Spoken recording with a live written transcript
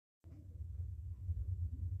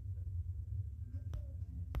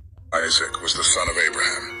Isaac was the son of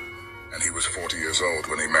Abraham, and he was 40 years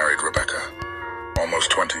old when he married Rebekah.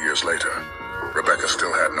 Almost 20 years later, Rebekah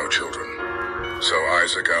still had no children. So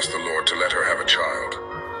Isaac asked the Lord to let her have a child,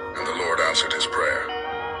 and the Lord answered his prayer.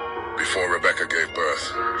 Before Rebekah gave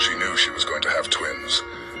birth, she knew she was going to have twins,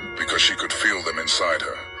 because she could feel them inside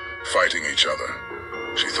her, fighting each other.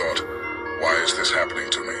 She thought, "Why is this happening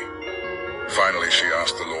to me?" Finally, she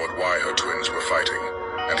asked the Lord why her twins were fighting,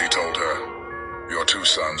 and he told her, "Your two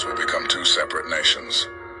sons will become two separate nations.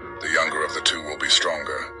 The younger of the two will be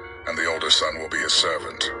stronger, and the older son will be his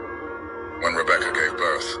servant." When Rebekah gave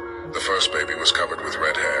birth, the first baby was covered with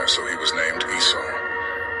red hair, so he was named Esau.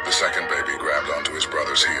 The second baby grabbed onto his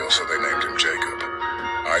brother's heel, so they named him Jacob.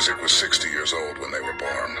 Isaac was 60 years old when they were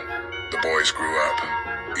born. The boys grew up.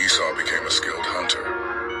 Esau became a skilled hunter,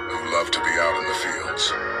 who loved to be out in the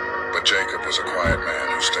fields. But Jacob was a quiet man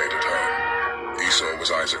who stayed at home. Esau was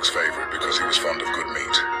Isaac's favorite because he was fond of good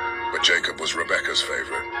meat, but Jacob was Rebekah's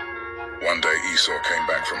favorite. One day Esau came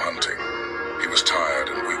back from hunting. He was tired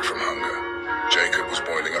and weak from hunger. Jacob was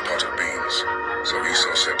boiling a pot of beans, so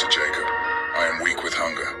Esau said to Jacob, "I am weak with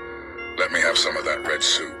hunger. Let me have some of that red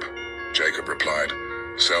soup." Jacob replied,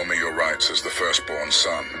 "Sell me your rights as the firstborn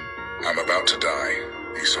son." "I'm about to die,"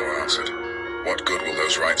 Esau answered. "What good will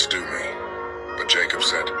those rights do me?" But Jacob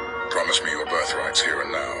said, "Promise me your birthrights here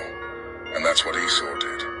and now." And that's what Esau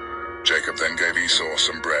did. Jacob then gave Esau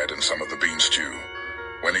some bread and some of the bean stew.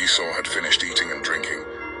 When Esau had finished eating and drinking,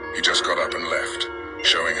 he just got up and left,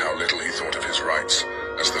 showing how little he thought of his rights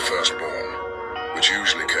as the firstborn, which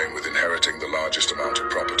usually came with inheriting the largest amount of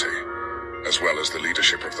property, as well as the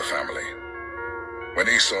leadership of the family. When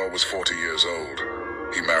Esau was 40 years old,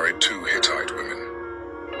 he married 2 Hittite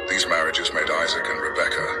women. These marriages made Isaac and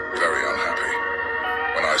Rebekah very unhappy.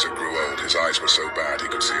 When Isaac grew old, his eyes were so bad he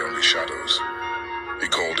could see only shadows. He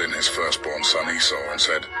called in his firstborn son Esau and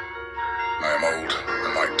said, "I am old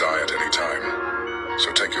and might die at any time.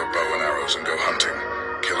 So take your bow and arrows and go hunting.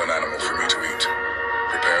 Kill an animal for me to eat.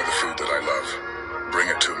 Prepare the food that I love. Bring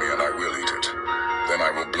it to me and I will eat it. Then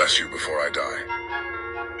I will bless you before I die."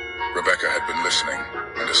 Rebekah had been listening,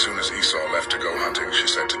 and as soon as Esau left to go hunting, she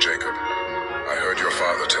said to Jacob, "I heard your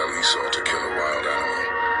father tell Esau to kill a wild animal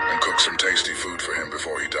and cook some tasty food for him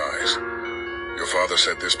before he dies. Your father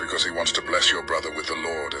said this because he wants to bless your brother with the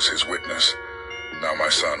Lord as his witness. Now, my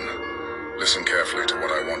son, listen carefully to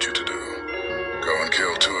what I want you to do. Go and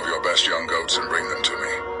kill 2 of your best young goats and bring them to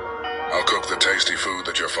me. I'll cook the tasty food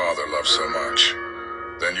that your father loves so much.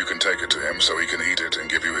 Then you can take it to him so he can eat it and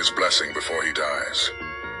give you his blessing before he dies."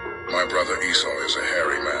 "My brother Esau is a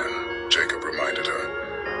hairy man," Jacob reminded her,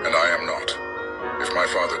 "and I am not. If my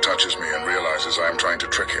father touches me and realizes I am trying to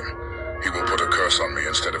trick him, he will put a curse on me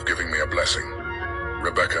instead of giving me a blessing."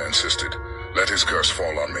 Rebekah insisted, "Let his curse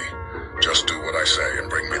fall on me. Just do what I say and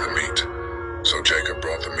bring me the meat." So Jacob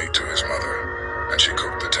brought the meat to his mother, and she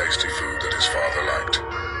cooked the tasty food that his father liked.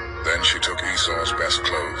 Then she took Esau's best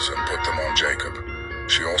clothes and put them on Jacob.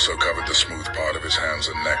 She also covered the smooth part of his hands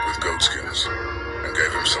and neck with goatskins, and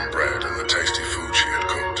gave him some bread and the tasty food she had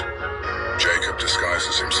cooked. Jacob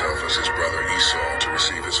disguises himself as his brother Esau to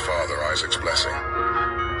receive his father Isaac's blessing.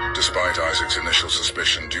 Despite Isaac's initial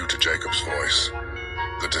suspicion due to Jacob's voice,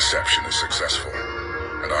 the deception is successful,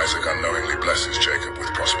 and Isaac unknowingly blesses Jacob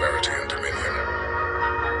with prosperity and dominion.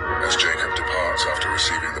 As Jacob departs after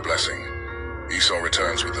receiving the blessing, Esau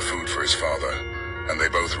returns with the food for his father, and they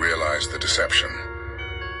both realize the deception.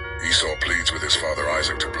 Esau pleads with his father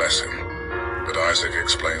Isaac to bless him, but Isaac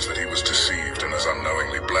explains that he was deceived and has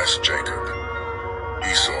unknowingly blessed Jacob.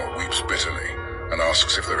 Esau weeps bitterly and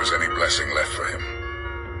asks if there is any blessing left for him.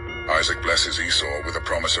 Isaac blesses Esau with a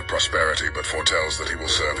promise of prosperity, but foretells that he will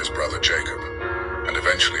serve his brother Jacob and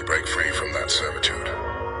eventually break free from that servitude.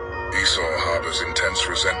 Esau harbors intense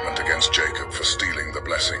resentment against Jacob for stealing the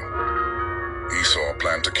blessing. Esau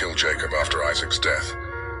planned to kill Jacob after Isaac's death,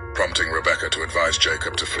 prompting Rebekah to advise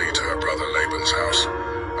Jacob to flee to her brother Laban's house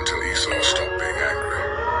until Esau stopped being angry.